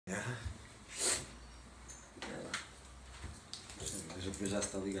ver já se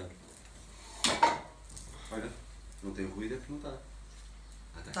está ligado. Olha, não tem ruído, é porque não está.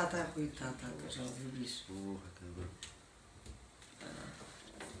 Tá ruído, tá, já ouvi isso. Porra, cabrão.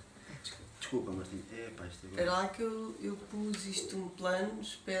 Desculpa, Martim. Pá, isto agora... Espera lá que eu pus isto um plano,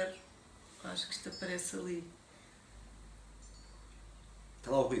 espero. Acho que isto aparece ali.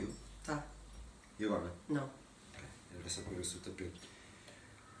 Está lá o ruído? Tá. E agora? Não. Ok, era só para ver se o tapete.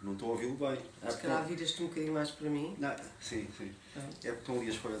 Não estou a ouvi-lo bem. Se calhar viras-te um bocadinho mais para mim. Não, sim. É porque estão ali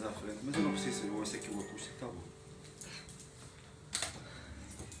as folhas à frente, mas eu não preciso, eu ouço aqui o acústico, está bom.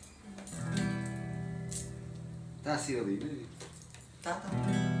 Está assim ali, não é? Tá.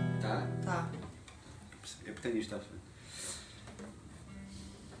 Tá? Tá. É porque tenho isto à frente.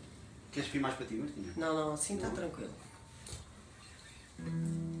 Queres vir mais para ti, Martinha? Não, assim está tranquilo.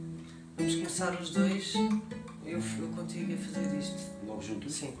 Vamos começar os dois. Eu contigo a fazer isto. Logo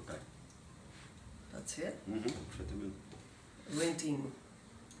juntos? Sim. Ok. Pode ser? Perfeitamente. Lentinho.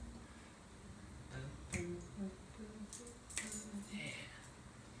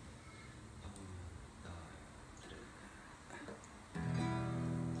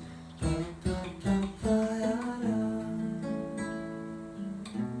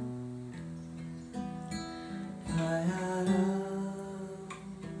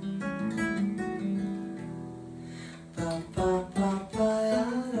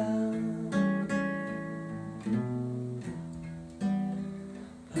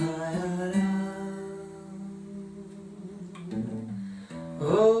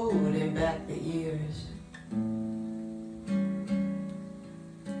 Holding back the years,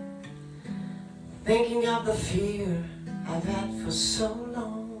 thinking of the fear I've had for so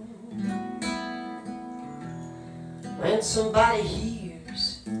long. When somebody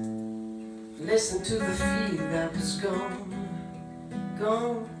hears, listen to the fear that was gone,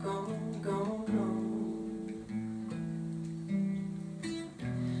 gone, gone, gone, gone.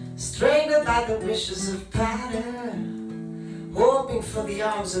 Strangled by the wishes of pattern, hoping for the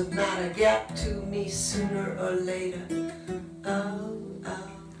arms of matter get to me sooner or later. Oh.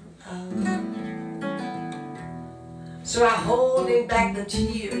 So I'm holding back the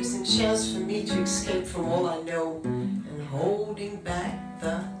tears and chance for me to escape from all I know, and holding back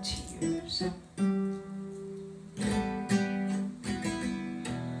the tears.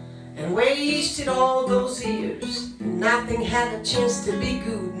 And wasted all those years, nothing had a chance to be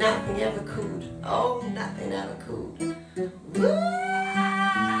good, nothing ever could. Oh, nothing ever could.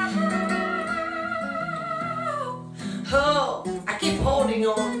 Oh, I keep holding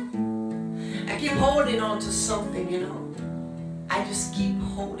on. I keep holding on to something, you know. I just keep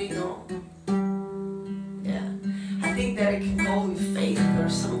holding on. Yeah, I think that it can go with faith or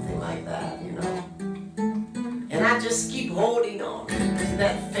something like that, you know. And I just keep holding on to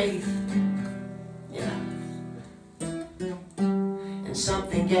that faith. Yeah. And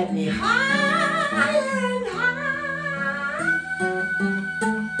something get me higher and higher.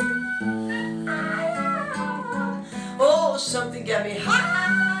 Oh, something get me higher.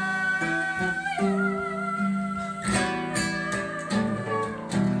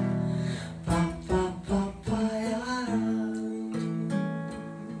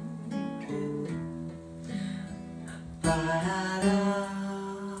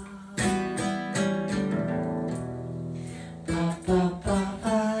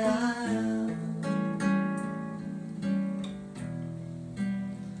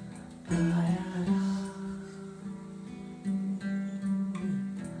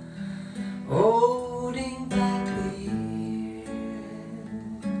 Holding back the years,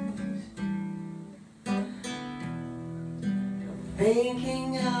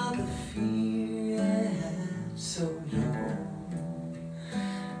 thinking of the fear I had so long.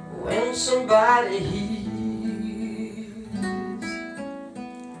 When somebody hears,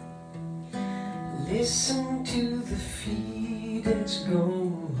 listen to the feet that's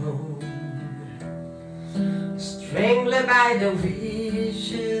gone home, strangled by the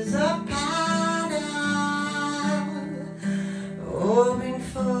wishes of hoping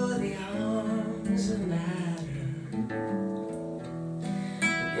for the arms of matter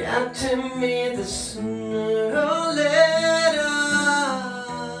get to me the sooner or later,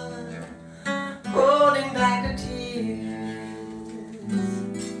 holding back the tears,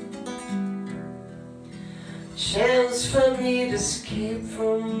 chance for me to escape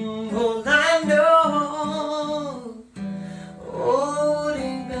from all I know,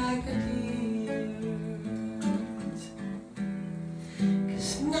 holding back the tears.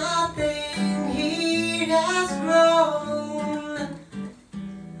 Nothing here has grown,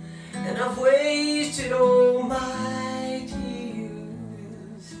 and I've wasted all my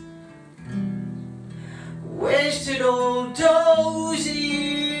tears. wasted all those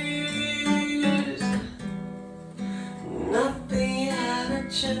years. Nothing had a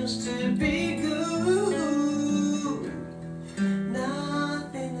chance to be good.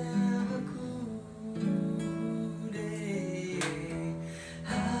 Nothing ever could.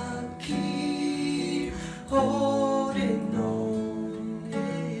 I'll keep holding on.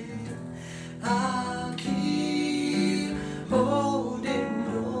 Yeah. I'll keep holding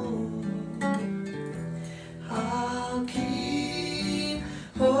on. I'll keep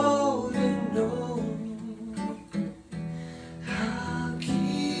holding on. I'll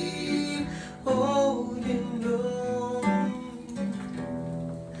keep holding on.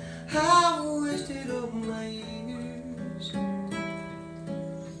 I wasted all my years,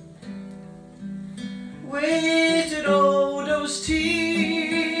 wasted all those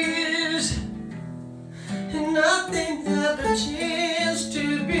tears, and nothing had a chance to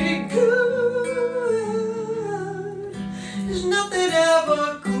be good. There's nothing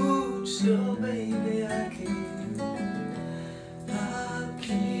ever could, so baby I I'll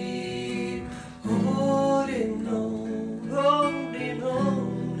keep holding on, holding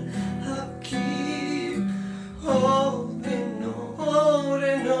on. I'll keep holding on,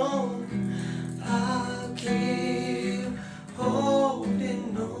 holding on. I'll keep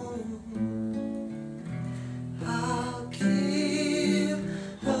holding on. I'll keep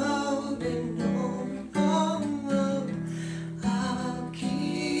holding on, oh, oh. I'll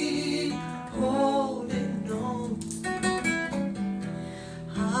keep holding on.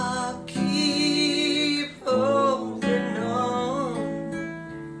 I'll keep holding on.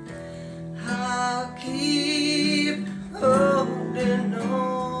 I'll keep holding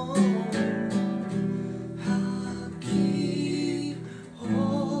on. I'll keep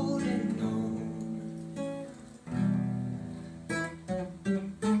holding on.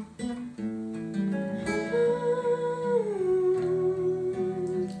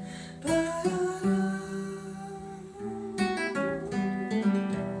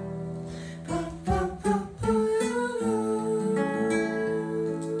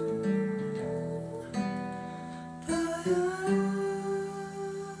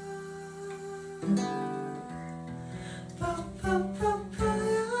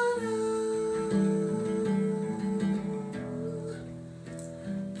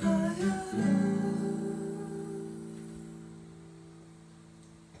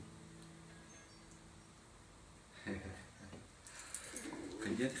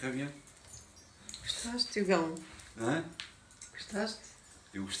 Très bien. Gostaste, Tiagão? Hã? Gostaste?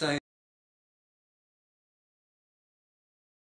 Eu gostei.